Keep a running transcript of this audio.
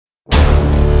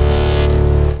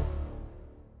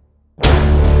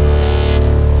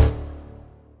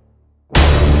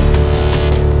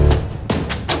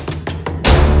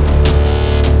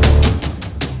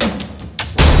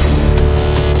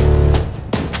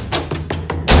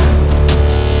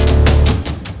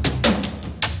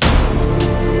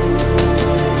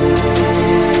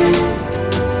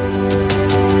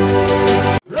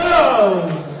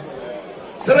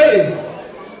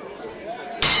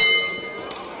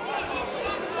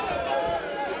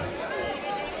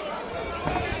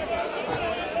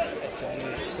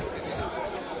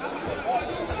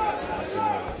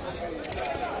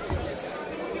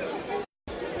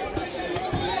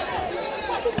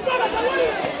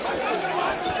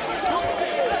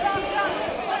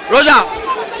Roger,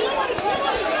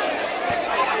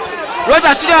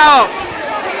 shoot her up.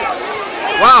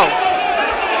 Wow.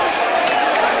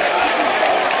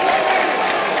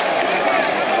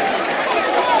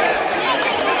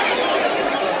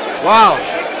 Wow.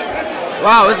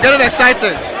 Wow, it's getting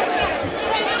exciting.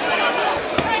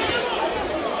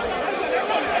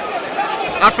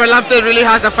 Alfred Lamptey really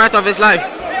has the fight of his life.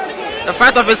 The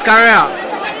fight of his career.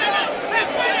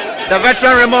 The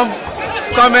veteran Raymond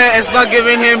Commey is not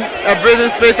giving him a breathing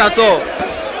space at all.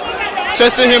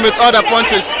 Chasing him with all the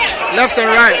punches, left and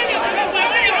right.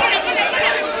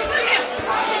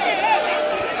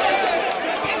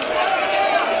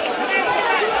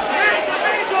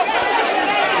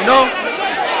 You know,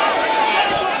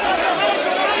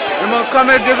 Raymond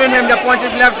Commey giving him the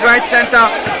punches left, right, center.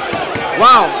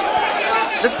 Wow,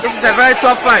 this is a very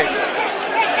tough fight.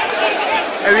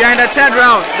 And we are in the third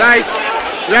round, guys.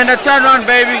 We are in the third round,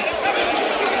 baby.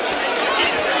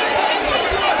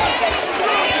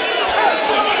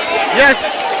 Yes,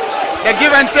 the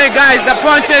give and take, guys. The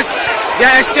punches, they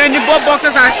are exchanging. Both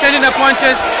boxers are exchanging the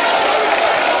punches.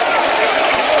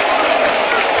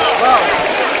 Wow.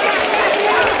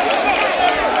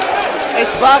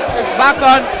 It's back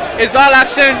on. It's all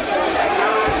action.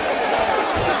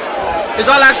 It's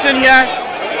all action here.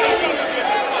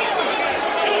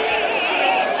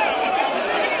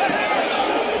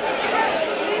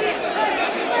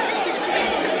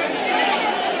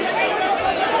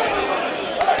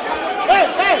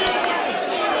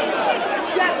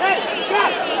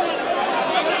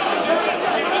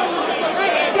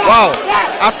 Wow,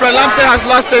 Alfred Lamptey has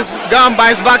lost his ground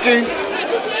by his backing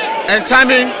and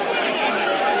timing.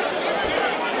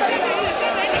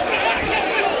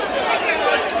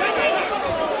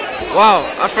 Wow,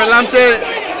 Alfred Lamptey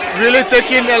really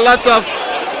taking a lot of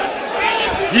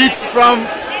heat from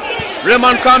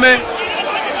Raymond Commey.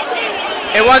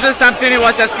 It wasn't something he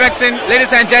was expecting.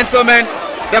 Ladies and gentlemen,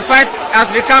 the fight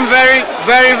has become very,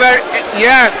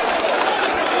 yeah.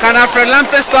 Can Alfred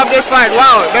Lamptey stop this fight?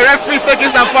 Wow, the referee's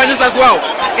taking some punches as well.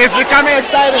 It's becoming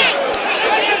exciting.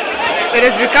 It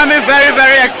is becoming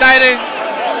very exciting.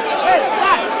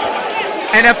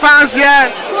 And the fans here.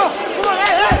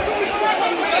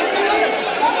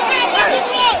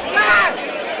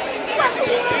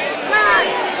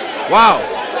 Wow.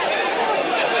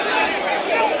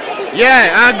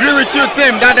 Yeah, I agree with you,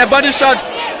 Tim, that the body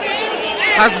shots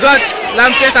has got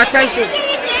Lamptey's attention.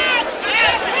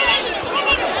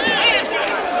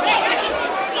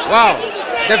 Wow,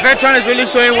 the veteran is really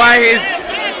showing why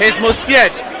he's most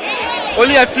feared.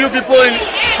 Only a few people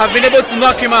have been able to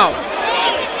knock him out.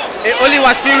 Only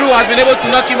Wasiru has been able to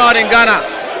knock him out in Ghana.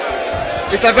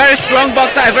 He's a very strong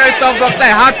boxer, a very tough boxer,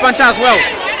 a hard puncher as well.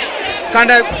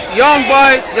 Can the young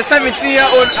boy, the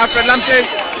 17-year-old Alfred Lamptey,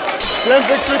 claim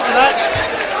victory tonight?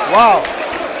 Wow.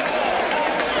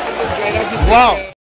 Wow.